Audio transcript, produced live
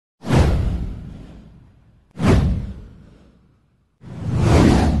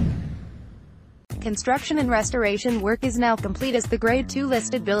Construction and restoration work is now complete as the Grade 2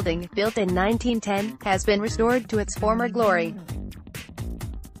 listed building, built in 1910, has been restored to its former glory.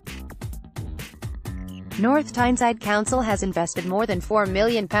 North Tyneside Council has invested more than £4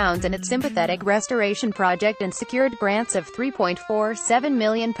 million in its sympathetic restoration project and secured grants of £3.47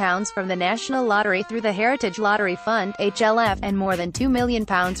 million from the National Lottery through the Heritage Lottery Fund (HLF), and more than £2 million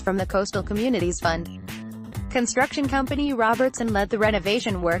from the Coastal Communities Fund. Construction company Robertson led the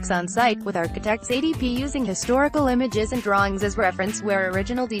renovation works on site, with architects ADP using historical images and drawings as reference where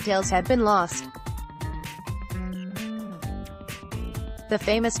original details had been lost. The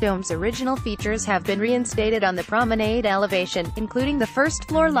famous dome's original features have been reinstated on the promenade elevation, including the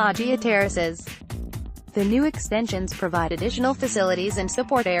first-floor loggia terraces. The new extensions provide additional facilities and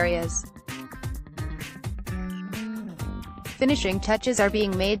support areas. Finishing touches are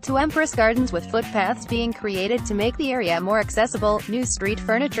being made to Empress Gardens, with footpaths being created to make the area more accessible. New street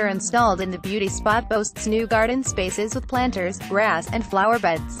furniture installed in the beauty spot boasts new garden spaces with planters, grass, and flower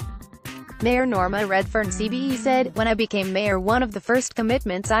beds. Mayor Norma Redfern CBE said, "When I became mayor, one of the first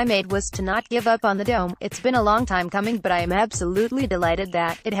commitments I made was to not give up on the dome. It's been a long time coming, but I am absolutely delighted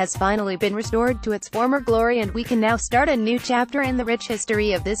that it has finally been restored to its former glory and we can now start a new chapter in the rich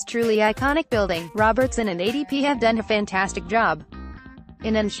history of this truly iconic building." Robertson and ADP have done a fantastic job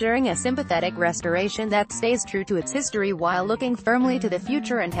in ensuring a sympathetic restoration that stays true to its history while looking firmly to the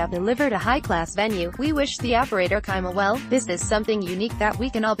future, and have delivered a high-class venue. "We wish the operator Kymel well. This is something unique that we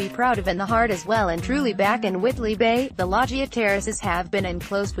can all be proud of in the heart as well and truly back in Whitley Bay. The loggia terraces have been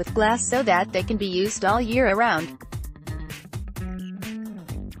enclosed with glass so that they can be used all year around."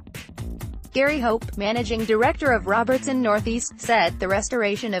 Gary Hope, managing director of Robertson Northeast, said, "The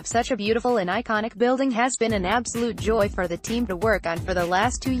restoration of such a beautiful and iconic building has been an absolute joy for the team to work on for the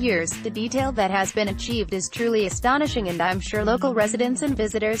last 2 years. The detail that has been achieved is truly astonishing, and I'm sure local residents and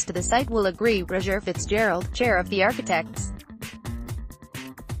visitors to the site will agree." Roger Fitzgerald, chair of the architects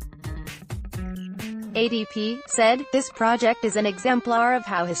ADP, said, "This project is an exemplar of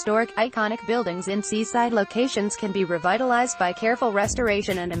how historic, iconic buildings in seaside locations can be revitalized by careful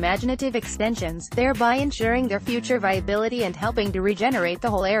restoration and imaginative extensions, thereby ensuring their future viability and helping to regenerate the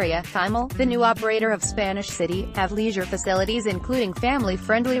whole area." Kymel, the new operator of Spanish City, have leisure facilities including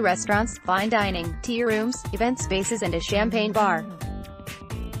family-friendly restaurants, fine dining, tea rooms, event spaces and a champagne bar.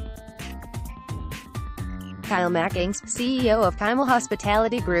 Kyle Mackings, CEO of Kymel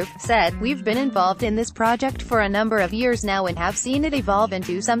Hospitality Group, said, "We've been involved in this project for a number of years now and have seen it evolve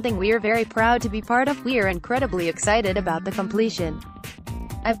into something we're very proud to be part of. We're incredibly excited about the completion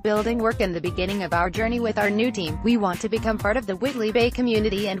of building work and the beginning of our journey with our new team. We want to become part of the Whitley Bay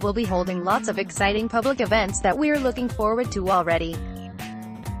community and will be holding lots of exciting public events that we're looking forward to already.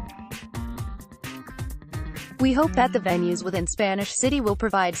 We hope that the venues within Spanish City will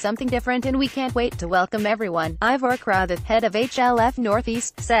provide something different and we can't wait to welcome everyone." Ivor Crowther, head of HLF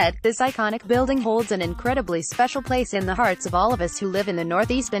Northeast, said, "This iconic building holds an incredibly special place in the hearts of all of us who live in the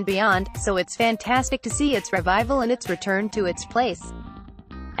Northeast and beyond, so it's fantastic to see its revival and its return to its place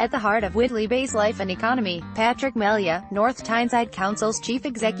at the heart of Whitley Bay's life and economy." Patrick Melia, North Tyneside Council's chief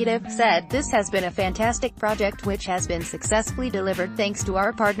executive, said, "This has been a fantastic project which has been successfully delivered thanks to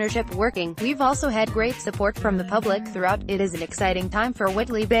our partnership working. We've also had great support from the public throughout. It is an exciting time for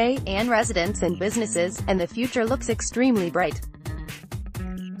Whitley Bay and residents and businesses, and the future looks extremely bright."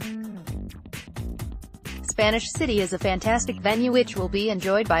 Spanish City is a fantastic venue which will be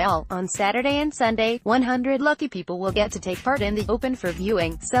enjoyed by all. On Saturday and Sunday, 100 lucky people will get to take part in the Open for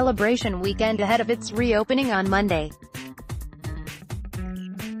Viewing celebration weekend ahead of its reopening on Monday.